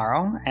TV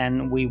tomorrow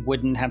and we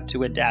wouldn't have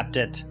to adapt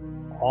it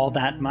all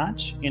that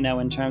much,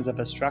 in terms of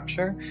a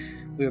structure.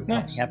 We would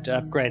probably have to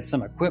upgrade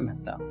some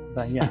equipment though,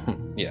 but yeah.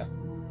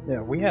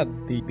 Yeah, we had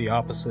the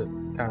opposite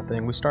kind of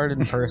thing. We started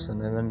in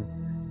person and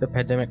then the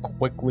pandemic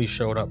quickly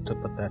showed up to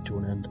put that to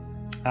an end.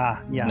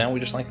 Yeah. Now we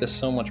just like this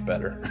so much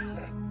better.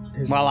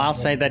 Well, I'll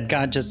say that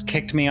God just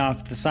kicked me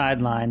off the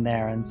sideline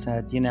there and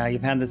said,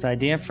 you've had this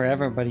idea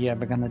forever, but are you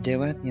ever going to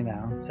do it?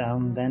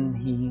 So then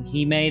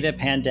he made a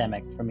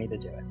pandemic for me to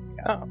do it.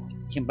 Oh.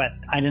 But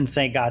I didn't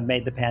say God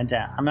made the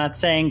pandemic. I'm not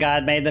saying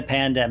God made the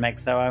pandemic,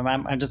 so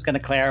I'm just going to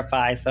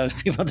clarify so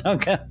people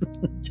don't come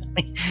tell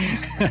me.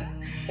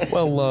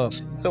 Well,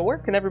 so where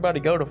can everybody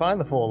go to find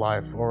The Full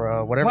Life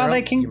or whatever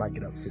else you might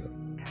get up to?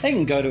 They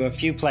can go to a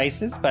few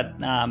places, but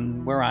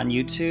we're on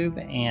YouTube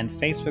and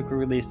Facebook. We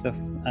release the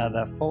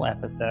full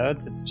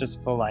episodes. It's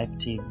just Full Life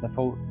TV, the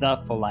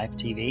Full Life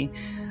TV.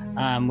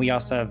 We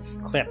also have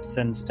clips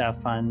and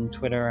stuff on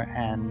Twitter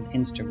and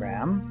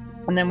Instagram.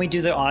 And then we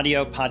do the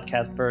audio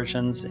podcast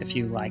versions if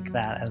you like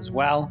that as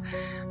well.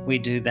 We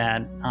do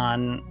that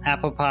on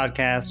Apple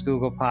Podcasts,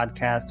 Google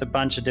Podcasts, a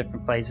bunch of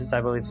different places.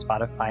 I believe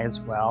Spotify as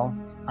well.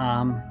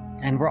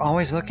 And we're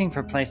always looking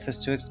for places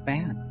to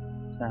expand.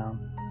 So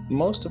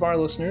most of our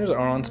listeners are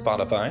on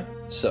Spotify,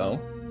 so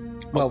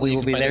we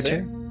will be there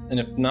too.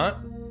 And if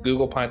not,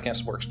 Google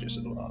Podcasts works just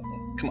as well.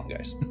 Come on,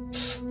 guys.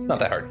 It's not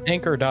that hard.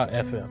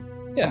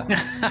 Anchor.fm. Yeah.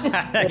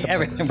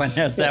 Everyone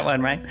knows that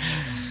one, right?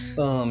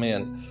 Oh,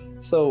 man.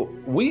 So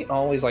we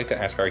always like to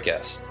ask our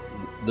guests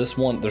there's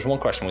one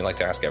question we like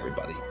to ask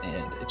everybody,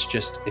 and it's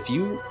just, if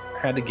you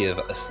had to give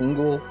a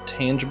single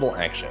tangible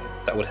action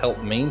that would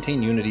help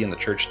maintain unity in the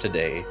church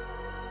today,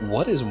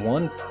 what is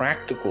one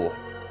practical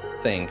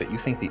thing that you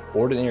think the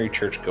ordinary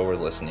churchgoer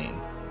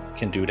listening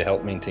can do to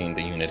help maintain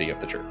the unity of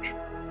the church?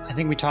 I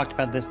think we talked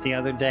about this the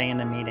other day in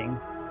a meeting,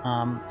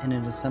 and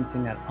it is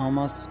something that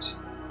almost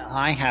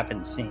I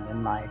haven't seen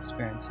in my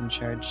experience in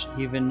church,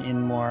 even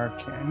in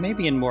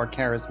maybe in more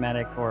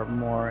charismatic or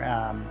more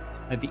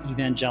of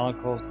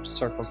evangelical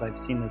circles. I've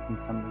seen this in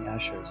some of the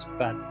ushers.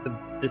 But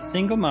the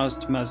single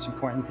most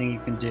important thing you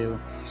can do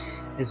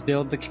is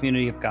build the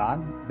community of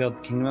God, build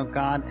the kingdom of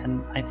God,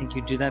 and I think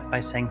you do that by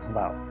saying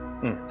hello.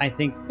 I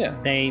think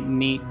they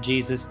meet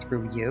Jesus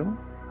through you,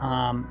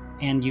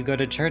 and you go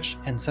to church,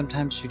 and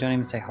sometimes you don't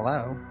even say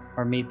hello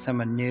or meet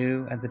someone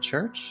new at the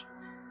church.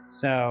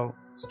 So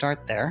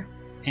start there.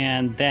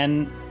 And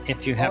then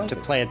if you have to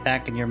play it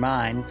back in your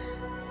mind,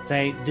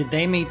 say, did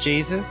they meet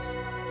Jesus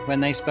when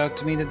they spoke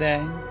to me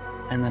today?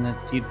 And then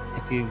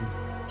if you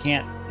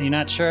can't, you're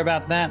not sure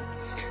about that,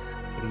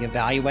 you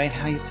evaluate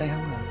how you say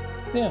hello.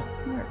 Yeah.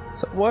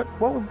 So what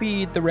would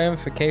be the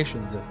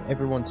ramifications if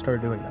everyone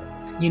started doing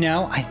that? You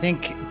know, I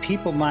think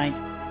people might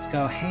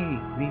go, hey,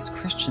 these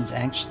Christians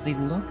actually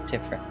look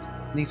different.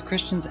 These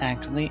Christians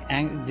actually,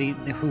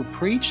 who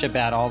preach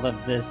about all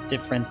of this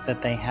difference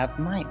that they have,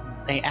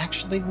 they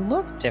actually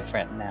look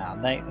different now.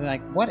 They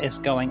like, what is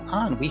going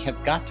on? We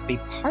have got to be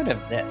part of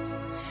this.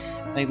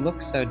 They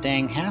look so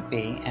dang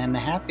happy and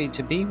happy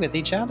to be with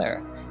each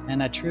other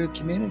and a true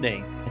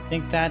community. I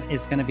think that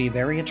is going to be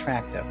very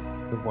attractive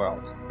to the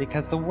world,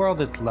 because the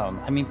world is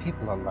lonely. I mean,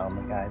 people are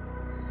lonely, guys.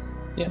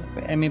 Yeah.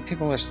 I mean,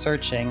 people are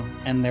searching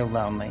and they're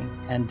lonely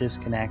and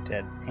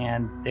disconnected,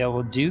 and they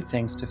will do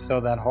things to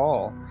fill that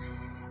hole.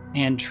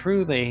 And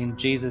truly,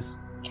 Jesus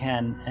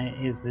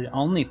is the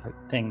only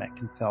thing that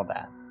can fill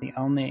that.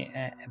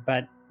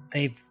 But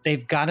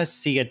they've got to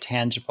see a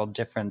tangible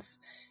difference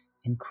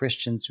in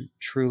Christians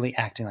truly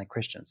acting like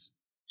Christians.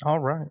 All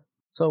right.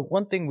 So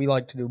one thing we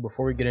like to do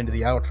before we get into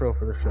the outro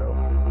for the show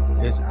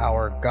is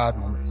our God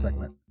Moment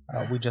segment.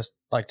 We just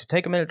like to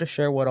take a minute to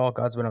share what all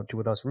God's been up to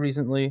with us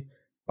recently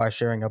by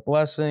sharing a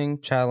blessing,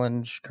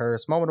 challenge,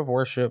 curse, moment of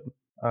worship,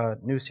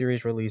 new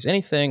series release,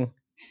 anything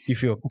you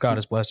feel God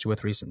has blessed you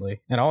with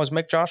recently. And I always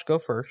make Josh go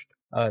first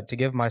to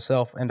give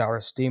myself and our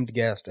esteemed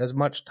guest as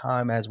much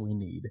time as we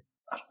need.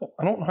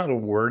 I don't know how to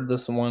word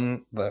this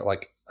one, but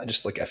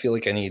I feel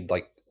like I need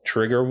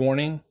trigger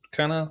warning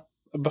kind of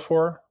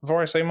before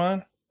I say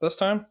mine this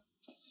time.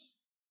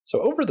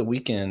 So over the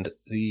weekend,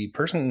 the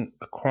person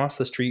across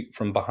the street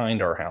from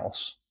behind our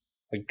house,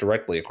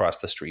 directly across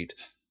the street,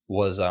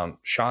 was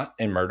shot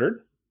and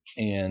murdered.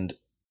 And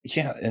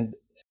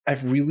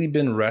I've really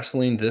been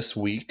wrestling this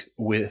week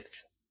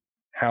with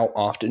how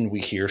often we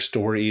hear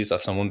stories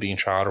of someone being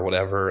shot or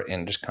whatever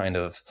and just kind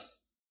of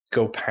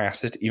go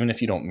past it, even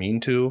if you don't mean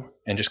to,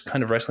 and just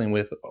kind of wrestling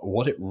with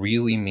what it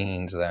really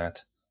means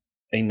that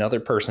another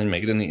person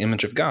made in the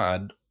image of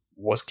God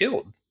was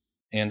killed.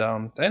 And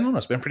I don't know,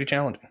 it's been pretty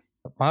challenging.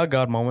 My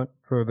God moment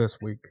for this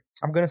week.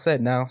 I'm going to say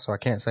it now, so I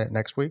can't say it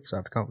next week, so I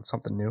have to come up with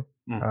something new.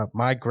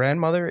 My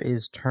grandmother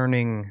is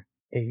turning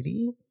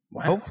 80.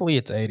 Wow. Hopefully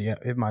it's 80.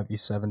 It might be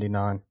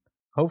 79.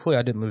 Hopefully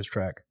I didn't lose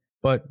track.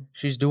 But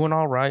she's doing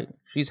all right.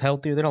 She's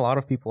healthier than a lot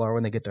of people are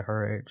when they get to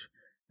her age.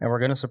 And we're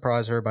going to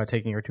surprise her by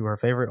taking her to her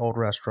favorite old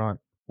restaurant,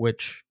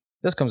 which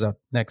this comes out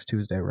next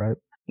Tuesday, right?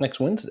 Next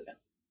Wednesday.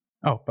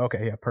 Oh,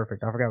 okay. Yeah,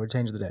 perfect. I forgot we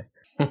changed the day.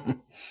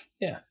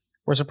 Yeah.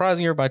 We're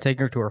surprising her by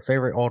taking her to her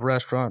favorite old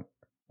restaurant,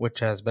 which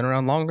has been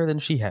around longer than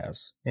she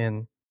has,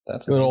 in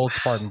good old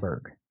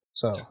Spartanburg.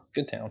 So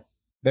good town.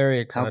 Very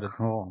excited. How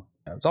cool.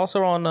 It's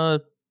also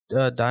on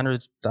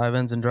Diners,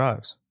 Dive-Ins, and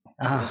Drives.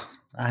 Oh,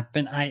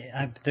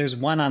 there's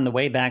one on the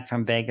way back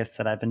from Vegas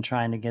that I've been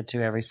trying to get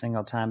to every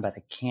single time, but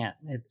I can't.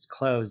 It's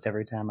closed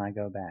every time I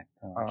go back,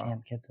 so I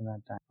can't get to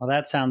that time. Well,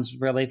 that sounds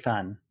really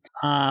fun.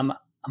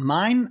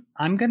 Mine,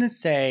 I'm going to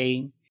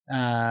say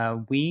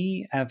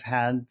we have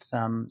had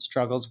some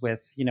struggles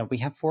with, we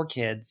have 4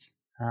 kids.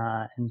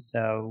 And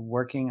so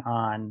working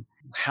on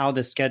how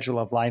the schedule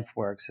of life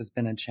works has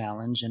been a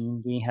challenge.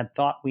 And we had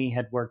thought we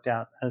had worked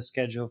out a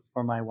schedule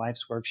for my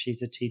wife's work.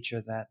 She's a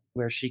teacher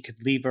where she could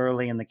leave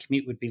early and the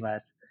commute would be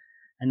less.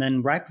 And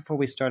then right before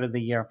we started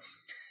the year,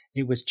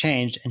 it was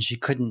changed and she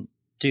couldn't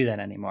do that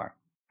anymore.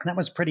 And that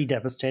was pretty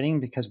devastating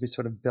because we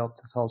sort of built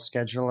this whole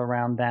schedule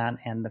around that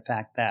and the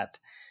fact that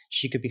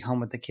she could be home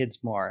with the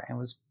kids more. And it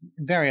was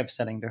very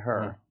upsetting to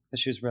her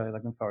because she was really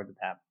looking forward to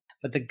that.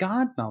 But the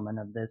God moment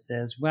of this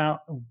is,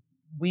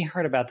 we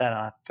heard about that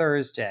on a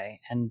Thursday,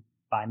 and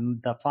by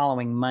the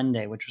following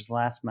Monday, which was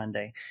last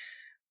Monday,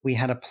 we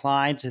had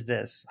applied to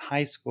this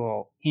high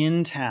school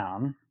in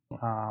town,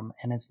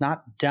 and it's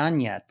not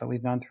done yet, but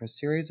we've gone through a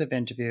series of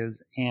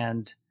interviews,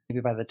 and maybe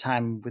by the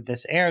time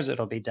this airs,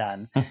 it'll be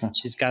done.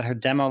 She's got her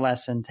demo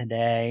lesson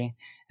today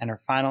and her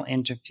final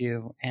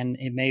interview, and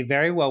it may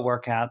very well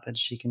work out that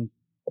she can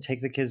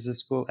take the kids to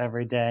school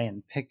every day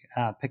and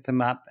pick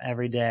them up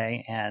every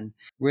day. And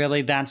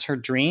really, that's her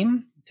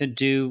dream. to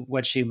do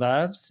what she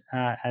loves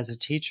as a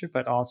teacher,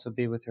 but also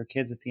be with her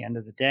kids at the end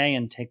of the day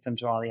and take them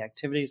to all the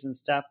activities and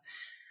stuff.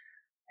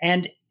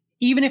 And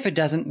even if it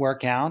doesn't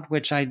work out,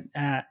 which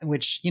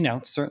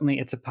certainly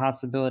it's a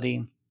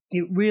possibility,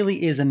 it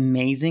really is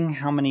amazing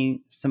how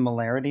many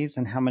similarities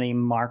and how many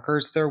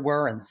markers there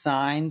were and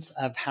signs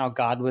of how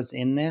God was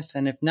in this.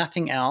 And if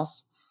nothing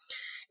else,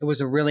 it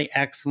was a really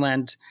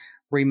excellent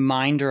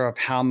reminder of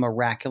how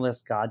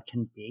miraculous God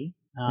can be.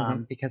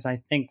 Because I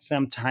think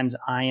sometimes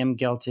I am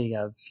guilty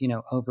of,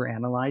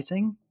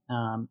 overanalyzing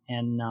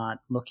and not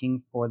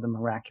looking for the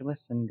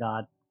miraculous and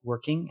God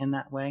working in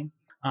that way.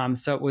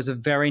 So it was a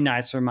very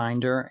nice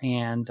reminder,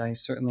 and I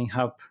certainly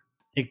hope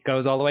it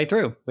goes all the way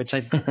through, which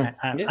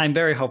I'm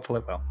very hopeful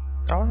it will.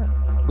 All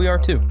right. We are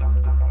too.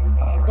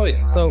 Oh,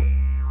 yeah. So,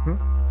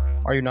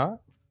 are you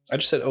not? I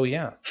just said, oh,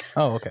 yeah.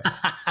 Oh, okay.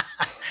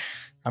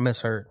 I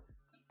misheard.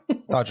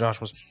 Thought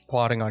Josh was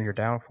plotting on your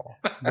downfall.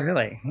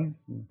 Really?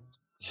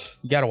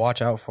 You got to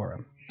watch out for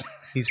him.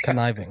 He's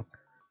conniving.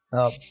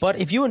 But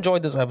if you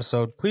enjoyed this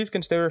episode, please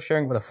consider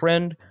sharing with a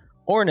friend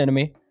or an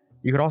enemy.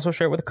 You could also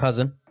share it with a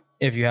cousin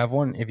if you have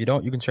one. If you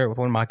don't, you can share it with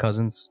one of my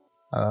cousins.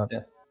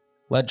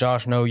 Let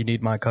Josh know you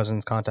need my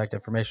cousin's contact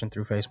information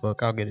through Facebook.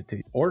 I'll get it to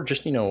you. Or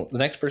just, the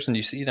next person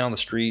you see down the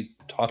street,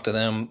 talk to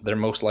them. They're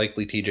most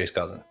likely TJ's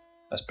cousin,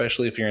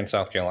 especially if you're in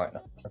South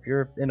Carolina. If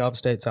you're in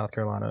upstate South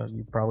Carolina,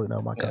 you probably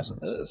know my cousins.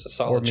 It's a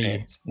solid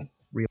chance.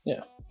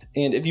 Yeah.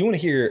 And if you want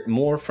to hear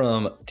more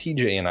from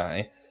TJ and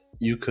I,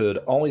 you could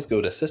always go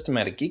to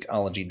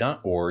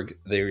systematicgeekology.org.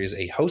 There is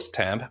a host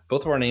tab.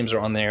 Both of our names are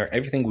on there.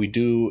 Everything we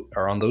do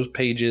are on those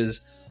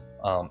pages,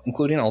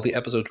 including all the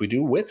episodes we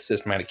do with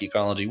Systematic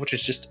Geekology, which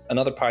is just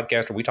another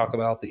podcast where we talk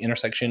about the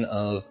intersection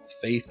of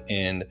faith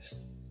and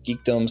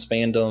geekdoms,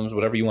 fandoms,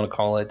 whatever you want to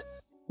call it.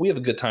 We have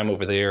a good time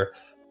over there.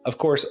 Of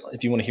course,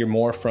 if you want to hear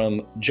more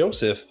from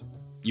Joseph,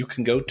 you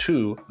can go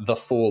to The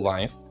Full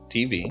Life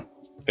TV.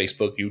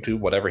 Facebook, YouTube,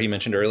 whatever he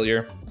mentioned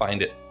earlier,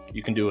 find it.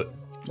 You can do it.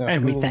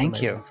 And we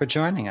thank you for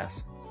joining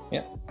us.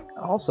 Yeah.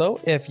 Also,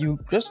 if you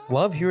just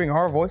love hearing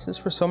our voices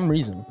for some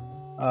reason,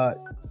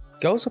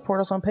 go support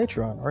us on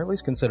Patreon, or at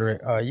least consider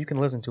it. You can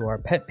listen to our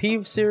Pet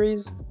Peeve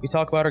series. We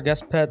talk about our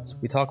guest pets.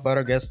 We talk about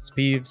our guests'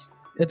 peeves.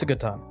 It's a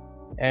good time.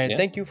 And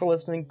thank you for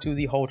listening to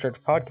the Whole Church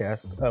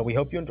Podcast. We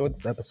hope you enjoyed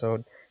this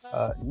episode.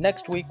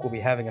 Next week, we'll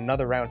be having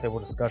another roundtable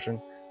discussion,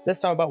 this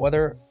time about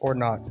whether or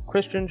not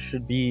Christians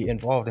should be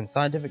involved in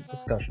scientific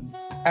discussions.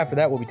 After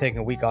that, we'll be taking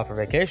a week off for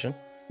vacation.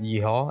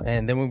 Yeehaw.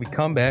 And then when we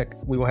come back,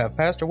 we will have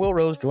Pastor Will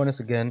Rose join us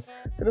again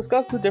to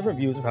discuss the different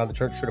views of how the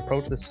church should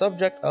approach the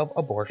subject of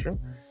abortion.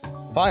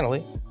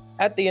 Finally,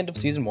 at the end of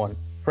season 1,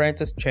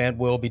 Francis Chan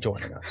will be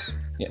joining us.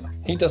 Yeah,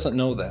 he doesn't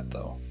know that,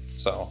 though.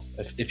 So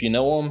if you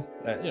know him,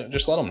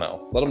 just let him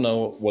know. Let him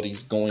know what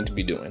he's going to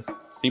be doing.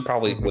 He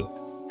probably would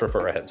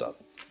prefer a heads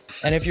up.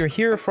 And if you're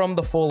here from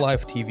the Full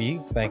Life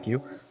TV, thank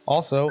you.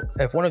 Also,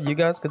 if one of you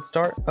guys could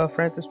start a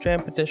Francis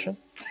Chan petition,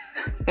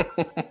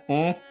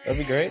 that'd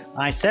be great.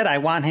 I said I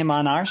want him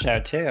on our show,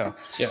 too.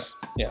 Yeah.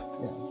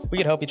 We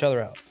could help each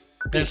other out.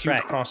 That's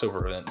right.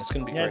 Crossover event. It's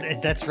going to be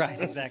great. That's right,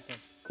 exactly.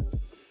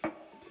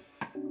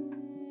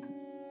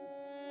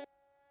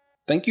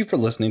 Thank you for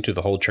listening to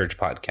the Whole Church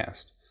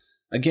Podcast.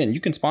 Again, you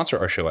can sponsor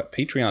our show at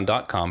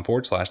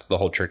patreon.com/The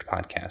Whole Church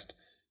Podcast.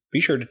 Be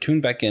sure to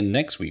tune back in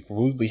next week where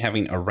we'll be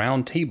having a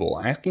round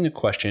table asking a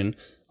question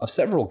of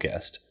several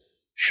guests.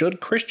 Should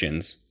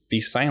Christians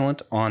be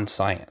silent on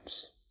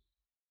science?